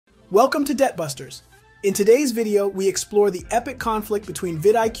Welcome to Debt Busters. In today's video, we explore the epic conflict between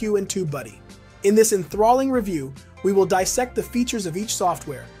VidIQ and TubeBuddy. In this enthralling review, we will dissect the features of each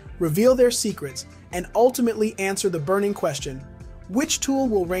software, reveal their secrets, and ultimately answer the burning question, which tool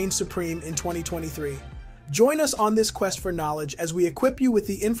will reign supreme in 2023? Join us on this quest for knowledge as we equip you with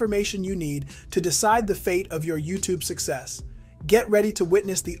the information you need to decide the fate of your YouTube success. Get ready to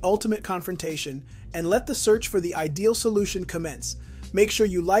witness the ultimate confrontation and let the search for the ideal solution commence. Make sure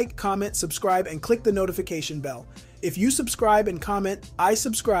you like, comment, subscribe, and click the notification bell. If you subscribe and comment, "I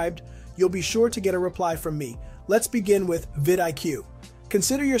subscribed," you'll be sure to get a reply from me. Let's begin with VidIQ.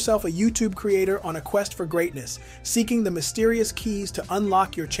 Consider yourself a YouTube creator on a quest for greatness, seeking the mysterious keys to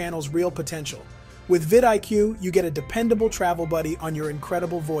unlock your channel's real potential. With VidIQ, you get a dependable travel buddy on your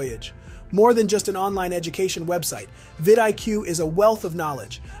incredible voyage. More than just an online education website, VidIQ is a wealth of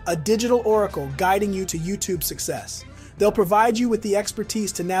knowledge, a digital oracle guiding you to YouTube success. They'll provide you with the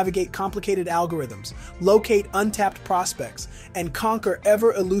expertise to navigate complicated algorithms, locate untapped prospects, and conquer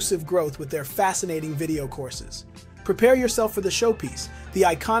ever-elusive growth with their fascinating video courses. Prepare yourself for the showpiece, the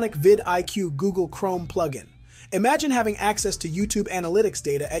iconic VidIQ Google Chrome plugin. Imagine having access to YouTube analytics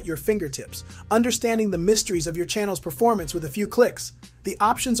data at your fingertips, understanding the mysteries of your channel's performance with a few clicks. The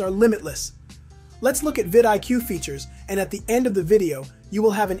options are limitless. Let's look at VidIQ features, and at the end of the video, you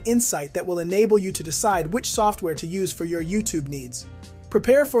will have an insight that will enable you to decide which software to use for your YouTube needs.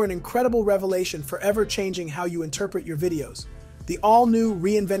 Prepare for an incredible revelation forever changing how you interpret your videos. The all-new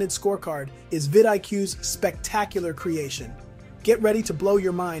reinvented scorecard is VidIQ's spectacular creation. Get ready to blow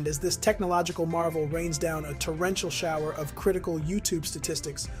your mind as this technological marvel rains down a torrential shower of critical YouTube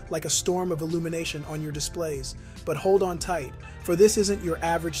statistics like a storm of illumination on your displays. But hold on tight, for this isn't your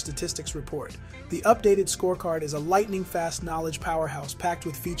average statistics report. The updated scorecard is a lightning-fast knowledge powerhouse packed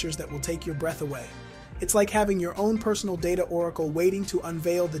with features that will take your breath away. It's like having your own personal data oracle waiting to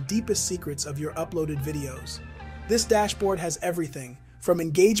unveil the deepest secrets of your uploaded videos. This dashboard has everything, from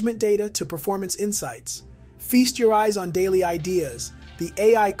engagement data to performance insights. Feast your eyes on daily ideas, the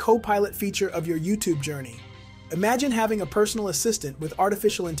AI co-pilot feature of your YouTube journey. Imagine having a personal assistant with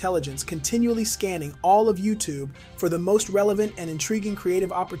artificial intelligence continually scanning all of YouTube for the most relevant and intriguing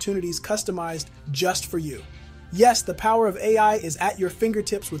creative opportunities customized just for you. Yes, the power of AI is at your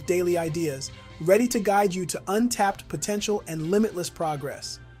fingertips with daily ideas, ready to guide you to untapped potential and limitless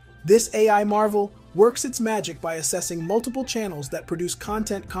progress. This AI marvel works its magic by assessing multiple channels that produce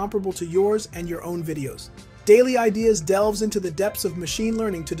content comparable to yours and your own videos. Daily Ideas delves into the depths of machine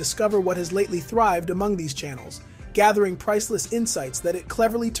learning to discover what has lately thrived among these channels, gathering priceless insights that it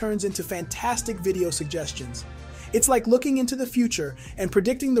cleverly turns into fantastic video suggestions. It's like looking into the future and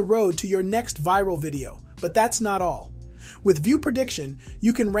predicting the road to your next viral video, but that's not all. With View Prediction,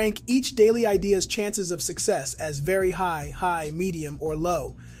 you can rank each Daily Idea's chances of success as very high, high, medium, or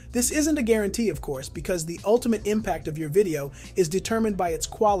low. This isn't a guarantee, of course, because the ultimate impact of your video is determined by its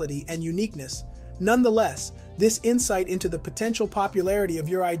quality and uniqueness. Nonetheless, this insight into the potential popularity of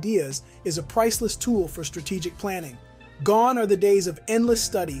your ideas is a priceless tool for strategic planning. Gone are the days of endless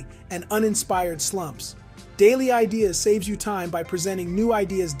study and uninspired slumps. Daily Ideas saves you time by presenting new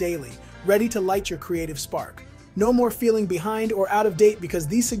ideas daily, ready to light your creative spark. No more feeling behind or out of date because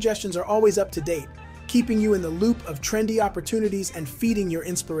these suggestions are always up to date, keeping you in the loop of trendy opportunities and feeding your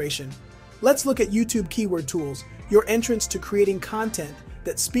inspiration. Let's look at YouTube Keyword Tools, your entrance to creating content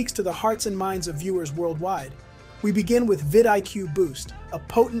that speaks to the hearts and minds of viewers worldwide. We begin with VidIQ Boost, a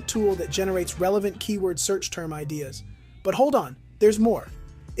potent tool that generates relevant keyword search term ideas. But hold on, there's more.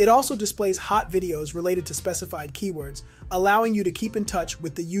 It also displays hot videos related to specified keywords, allowing you to keep in touch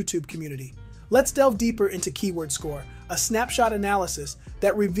with the YouTube community. Let's delve deeper into Keyword Score, a snapshot analysis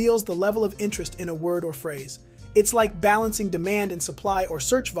that reveals the level of interest in a word or phrase. It's like balancing demand and supply or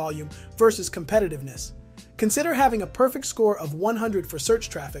search volume versus competitiveness. Consider having a perfect score of 100 for search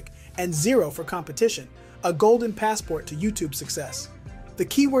traffic and 0 for competition, a golden passport to YouTube success. The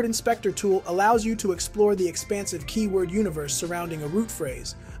Keyword Inspector tool allows you to explore the expansive keyword universe surrounding a root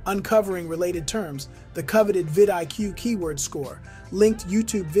phrase, uncovering related terms, the coveted VidIQ keyword score, linked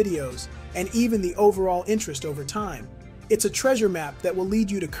YouTube videos, and even the overall interest over time. It's a treasure map that will lead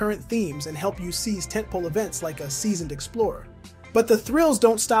you to current themes and help you seize tentpole events like a seasoned explorer. But the thrills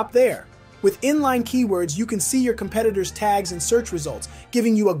don't stop there. With inline keywords, you can see your competitors' tags and search results,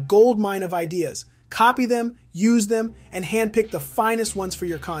 giving you a gold mine of ideas. Copy them, use them, and handpick the finest ones for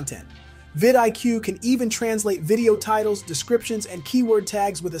your content. VidIQ can even translate video titles, descriptions, and keyword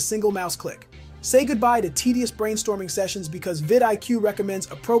tags with a single mouse click. Say goodbye to tedious brainstorming sessions because VidIQ recommends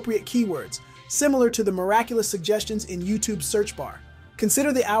appropriate keywords, similar to the miraculous suggestions in YouTube's search bar.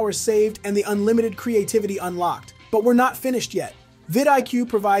 Consider the hours saved and the unlimited creativity unlocked. But we're not finished yet. VidIQ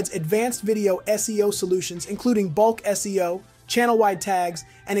provides advanced video SEO solutions including bulk SEO, channel-wide tags,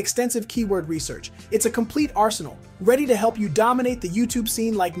 and extensive keyword research. It's a complete arsenal, ready to help you dominate the YouTube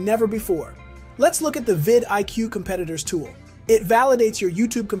scene like never before. Let's look at the VidIQ Competitors tool. It validates your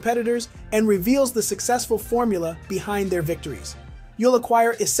YouTube competitors and reveals the successful formula behind their victories. You'll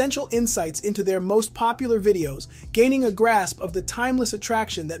acquire essential insights into their most popular videos, gaining a grasp of the timeless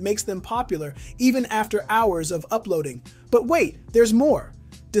attraction that makes them popular even after hours of uploading. But wait, there's more.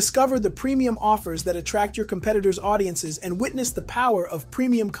 Discover the premium offers that attract your competitors' audiences and witness the power of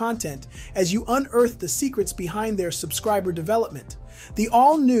premium content as you unearth the secrets behind their subscriber development. The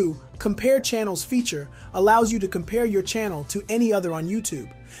all-new Compare Channels feature allows you to compare your channel to any other on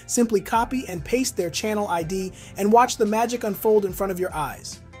YouTube. Simply copy and paste their channel ID and watch the magic unfold in front of your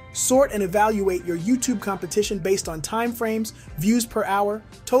eyes. Sort and evaluate your YouTube competition based on time frames, views per hour,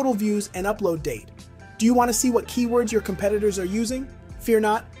 total views, and upload date. Do you want to see what keywords your competitors are using? Fear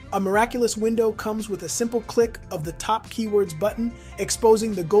not, a miraculous window comes with a simple click of the Top Keywords button,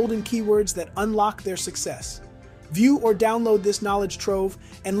 exposing the golden keywords that unlock their success. View or download this knowledge trove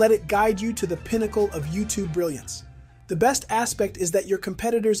and let it guide you to the pinnacle of YouTube brilliance. The best aspect is that your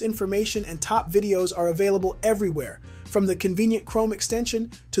competitors' information and top videos are available everywhere, from the convenient Chrome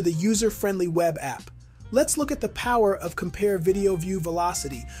extension to the user-friendly web app. Let's look at the power of Compare Video View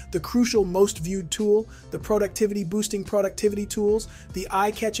Velocity, the crucial most viewed tool, the productivity-boosting productivity tools, the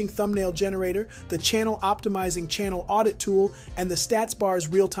eye-catching thumbnail generator, the channel-optimizing channel audit tool, and the stats bar's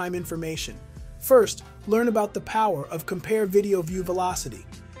real-time information. First, learn about the power of Compare Video View Velocity.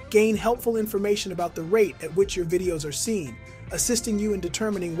 Gain helpful information about the rate at which your videos are seen, assisting you in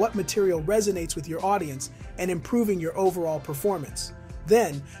determining what material resonates with your audience and improving your overall performance.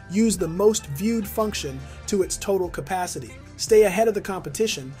 Then, use the most viewed function to its total capacity. Stay ahead of the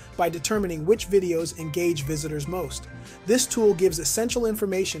competition by determining which videos engage visitors most. This tool gives essential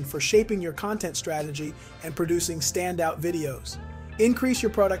information for shaping your content strategy and producing standout videos. Increase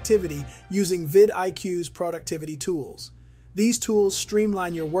your productivity using VidIQ's productivity tools. These tools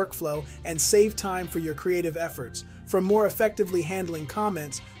streamline your workflow and save time for your creative efforts, from more effectively handling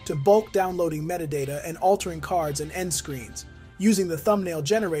comments to bulk downloading metadata and altering cards and end screens. Using the thumbnail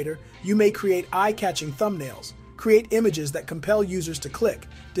generator, you may create eye-catching thumbnails, create images that compel users to click,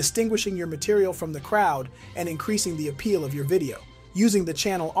 distinguishing your material from the crowd and increasing the appeal of your video. Using the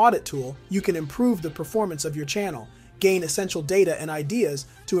channel audit tool, you can improve the performance of your channel, gain essential data and ideas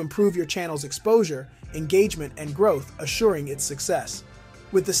to improve your channel's exposure, engagement, and growth, assuring its success.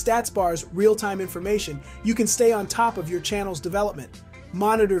 With the stats bar's real-time information, you can stay on top of your channel's development,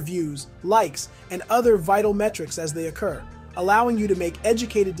 monitor views, likes, and other vital metrics as they occur, allowing you to make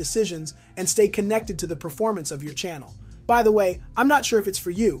educated decisions and stay connected to the performance of your channel. By the way, I'm not sure if it's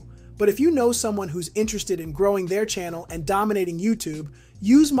for you, but if you know someone who's interested in growing their channel and dominating YouTube,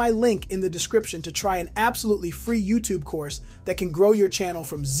 use my link in the description to try an absolutely free YouTube course that can grow your channel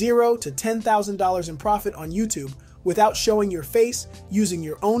from $0 to $10,000 in profit on YouTube without showing your face, using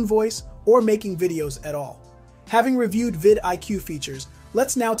your own voice, or making videos at all. Having reviewed VidIQ features,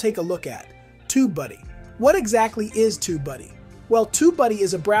 let's now take a look at TubeBuddy. What exactly is TubeBuddy? Well, TubeBuddy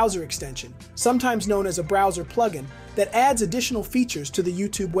is a browser extension, sometimes known as a browser plugin, that adds additional features to the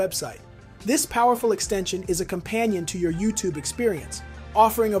YouTube website. This powerful extension is a companion to your YouTube experience,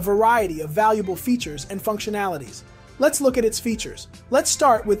 offering a variety of valuable features and functionalities. Let's look at its features. Let's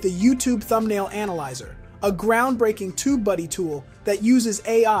start with the YouTube Thumbnail Analyzer, a groundbreaking TubeBuddy tool that uses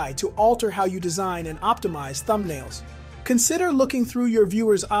AI to alter how you design and optimize thumbnails. Consider looking through your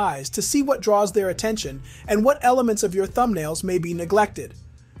viewers' eyes to see what draws their attention and what elements of your thumbnails may be neglected.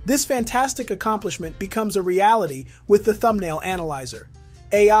 This fantastic accomplishment becomes a reality with the Thumbnail Analyzer.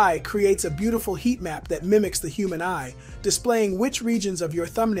 AI creates a beautiful heat map that mimics the human eye, displaying which regions of your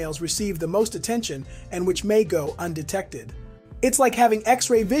thumbnails receive the most attention and which may go undetected. It's like having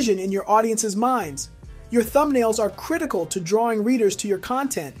X-ray vision in your audience's minds. Your thumbnails are critical to drawing readers to your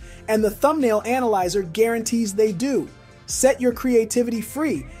content, and the Thumbnail Analyzer guarantees they do. Set your creativity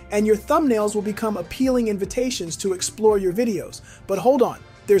free, and your thumbnails will become appealing invitations to explore your videos. But hold on,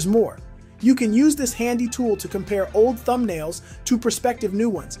 there's more. You can use this handy tool to compare old thumbnails to prospective new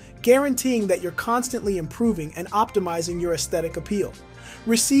ones, guaranteeing that you're constantly improving and optimizing your aesthetic appeal.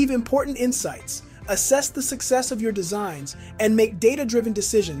 Receive important insights, assess the success of your designs, and make data-driven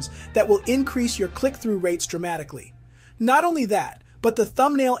decisions that will increase your click-through rates dramatically. Not only that, but the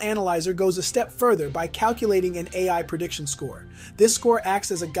Thumbnail Analyzer goes a step further by calculating an AI prediction score. This score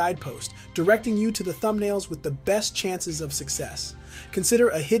acts as a guidepost, directing you to the thumbnails with the best chances of success. Consider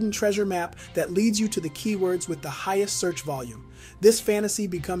a hidden treasure map that leads you to the keywords with the highest search volume. This fantasy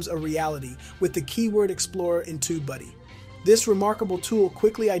becomes a reality with the Keyword Explorer in TubeBuddy. This remarkable tool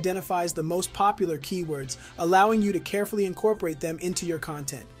quickly identifies the most popular keywords, allowing you to carefully incorporate them into your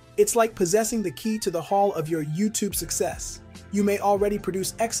content. It's like possessing the key to the hall of your YouTube success. You may already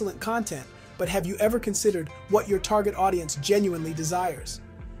produce excellent content, but have you ever considered what your target audience genuinely desires?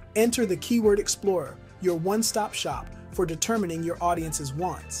 Enter the Keyword Explorer, your one-stop shop for determining your audience's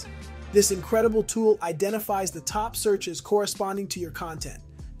wants. This incredible tool identifies the top searches corresponding to your content,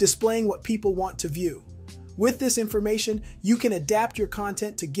 displaying what people want to view. With this information, you can adapt your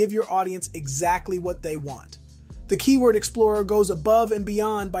content to give your audience exactly what they want. The Keyword Explorer goes above and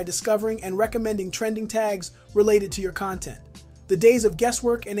beyond by discovering and recommending trending tags related to your content. The days of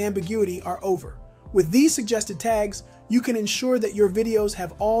guesswork and ambiguity are over. With these suggested tags, you can ensure that your videos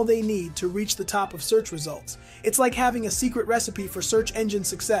have all they need to reach the top of search results. It's like having a secret recipe for search engine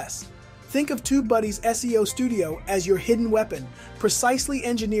success. Think of TubeBuddy's SEO Studio as your hidden weapon, precisely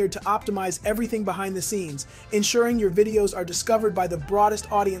engineered to optimize everything behind the scenes, ensuring your videos are discovered by the broadest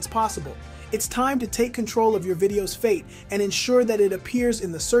audience possible. It's time to take control of your video's fate and ensure that it appears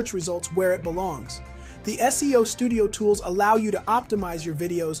in the search results where it belongs. The SEO Studio tools allow you to optimize your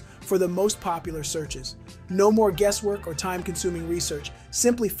videos for the most popular searches. No more guesswork or time-consuming research.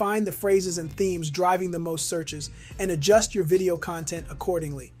 Simply find the phrases and themes driving the most searches and adjust your video content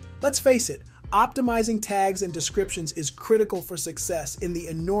accordingly. Let's face it, optimizing tags and descriptions is critical for success in the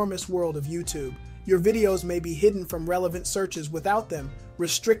enormous world of YouTube. Your videos may be hidden from relevant searches without them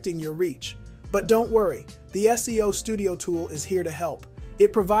restricting your reach. But don't worry, the SEO Studio tool is here to help.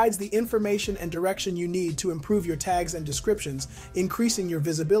 It provides the information and direction you need to improve your tags and descriptions, increasing your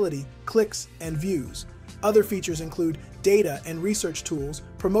visibility, clicks, and views. Other features include data and research tools,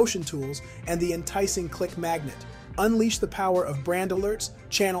 promotion tools, and the enticing click magnet. Unleash the power of brand alerts,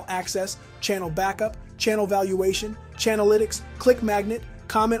 channel access, channel backup, channel valuation, channelytics, click magnet,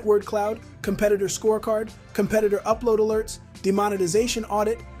 comment word cloud, competitor scorecard, competitor upload alerts, demonetization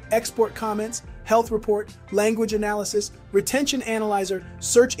audit, export comments, health report, language analysis, retention analyzer,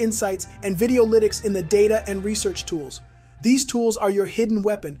 search insights, and videolytics in the data and research tools. These tools are your hidden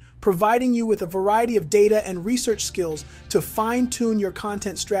weapon, providing you with a variety of data and research skills to fine-tune your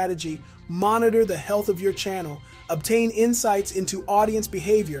content strategy, monitor the health of your channel, obtain insights into audience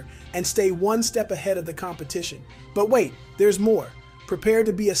behavior, and stay one step ahead of the competition. But wait, there's more. Prepare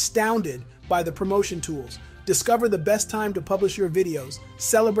to be astounded by the promotion tools. Discover the best time to publish your videos,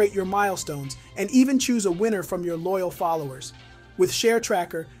 celebrate your milestones, and even choose a winner from your loyal followers. With Share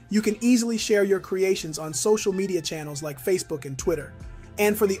Tracker, you can easily share your creations on social media channels like Facebook and Twitter.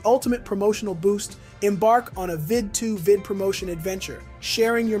 And for the ultimate promotional boost, embark on a Vid2 vid promotion adventure,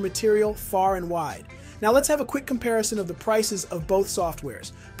 sharing your material far and wide. Now let's have a quick comparison of the prices of both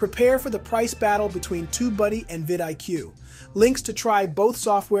softwares. Prepare for the price battle between TubeBuddy and VidIQ. Links to try both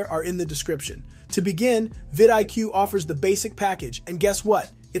software are in the description. To begin, VidIQ offers the basic package, and guess what?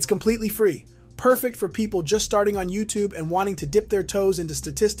 It's completely free. Perfect for people just starting on YouTube and wanting to dip their toes into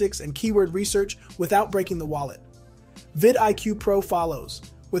statistics and keyword research without breaking the wallet. VidIQ Pro follows,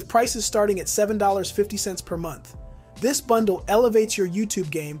 with prices starting at $7.50 per month. This bundle elevates your YouTube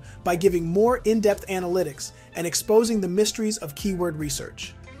game by giving more in-depth analytics and exposing the mysteries of keyword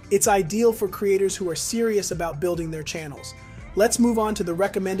research. It's ideal for creators who are serious about building their channels. Let's move on to the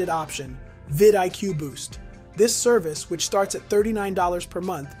recommended option, VidIQ Boost. This service, which starts at $39 per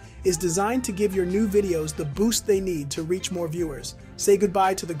month, is designed to give your new videos the boost they need to reach more viewers. Say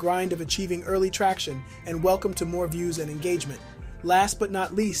goodbye to the grind of achieving early traction and welcome to more views and engagement. Last but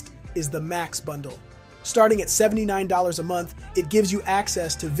not least is the Max Bundle. Starting at $79 a month, it gives you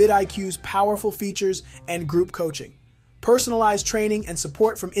access to VidIQ's powerful features and group coaching. Personalized training and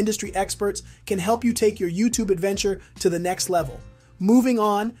support from industry experts can help you take your YouTube adventure to the next level. Moving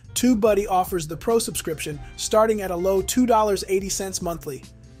on, TubeBuddy offers the Pro subscription starting at a low $2.80 monthly.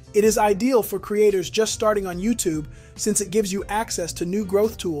 It is ideal for creators just starting on YouTube since it gives you access to new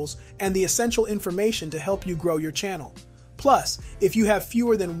growth tools and the essential information to help you grow your channel. Plus, if you have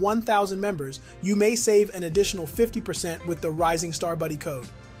fewer than 1,000 members, you may save an additional 50% with the Rising Star Buddy code.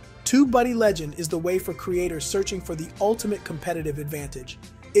 TubeBuddy Legend is the way for creators searching for the ultimate competitive advantage.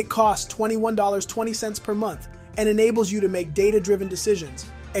 It costs $21.20 per month and enables you to make data-driven decisions,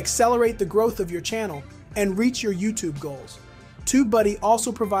 accelerate the growth of your channel, and reach your YouTube goals. TubeBuddy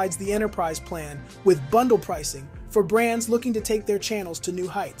also provides the enterprise plan with bundle pricing for brands looking to take their channels to new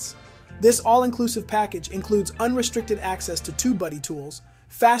heights. This all-inclusive package includes unrestricted access to TubeBuddy tools,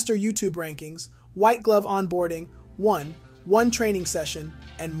 faster YouTube rankings, white glove onboarding, one training session,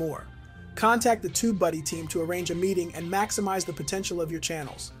 and more. Contact the TubeBuddy team to arrange a meeting and maximize the potential of your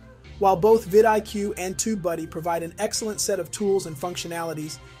channels. While both VidIQ and TubeBuddy provide an excellent set of tools and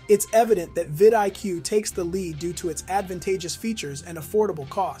functionalities, it's evident that VidIQ takes the lead due to its advantageous features and affordable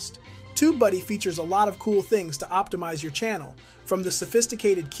cost. TubeBuddy features a lot of cool things to optimize your channel, from the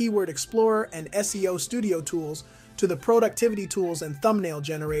sophisticated Keyword Explorer and SEO Studio tools to the productivity tools and thumbnail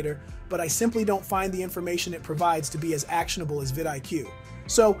generator, but I simply don't find the information it provides to be as actionable as VidIQ.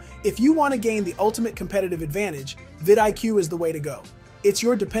 So, if you want to gain the ultimate competitive advantage, VidIQ is the way to go. It's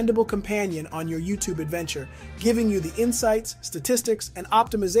your dependable companion on your YouTube adventure, giving you the insights, statistics, and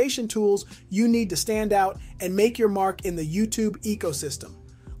optimization tools you need to stand out and make your mark in the YouTube ecosystem.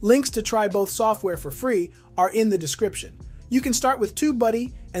 Links to try both software for free are in the description. You can start with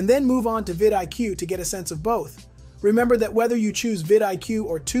TubeBuddy and then move on to VidIQ to get a sense of both. Remember that whether you choose VidIQ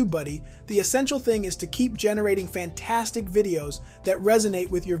or TubeBuddy, the essential thing is to keep generating fantastic videos that resonate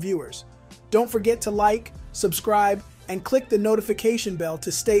with your viewers. Don't forget to like, subscribe, and click the notification bell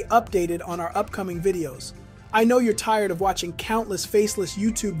to stay updated on our upcoming videos. I know you're tired of watching countless faceless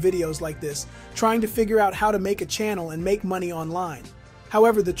YouTube videos like this, trying to figure out how to make a channel and make money online.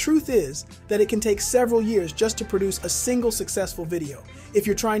 However, the truth is that it can take several years just to produce a single successful video if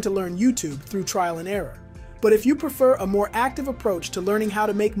you're trying to learn YouTube through trial and error. But if you prefer a more active approach to learning how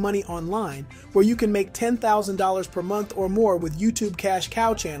to make money online, where you can make $10,000 per month or more with YouTube cash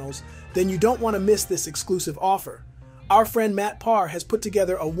cow channels, then you don't want to miss this exclusive offer. Our friend Matt Parr has put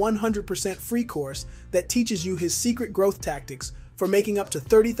together a 100% free course that teaches you his secret growth tactics for making up to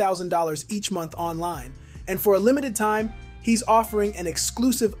 $30,000 each month online. And for a limited time, he's offering an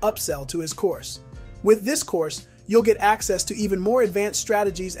exclusive upsell to his course. With this course, you'll get access to even more advanced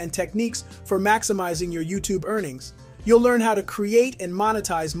strategies and techniques for maximizing your YouTube earnings. You'll learn how to create and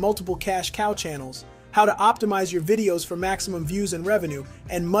monetize multiple cash cow channels, how to optimize your videos for maximum views and revenue,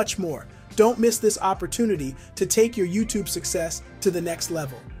 and much more. Don't miss this opportunity to take your YouTube success to the next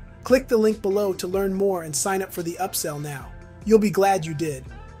level. Click the link below to learn more and sign up for the upsell now. You'll be glad you did.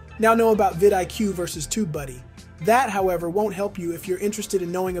 Now know about VidIQ versus TubeBuddy. That, however, won't help you if you're interested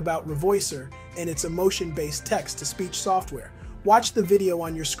in knowing about Revoicer and its emotion-based text-to-speech software. Watch the video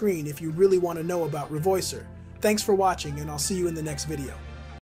on your screen if you really want to know about Revoicer. Thanks for watching, and I'll see you in the next video.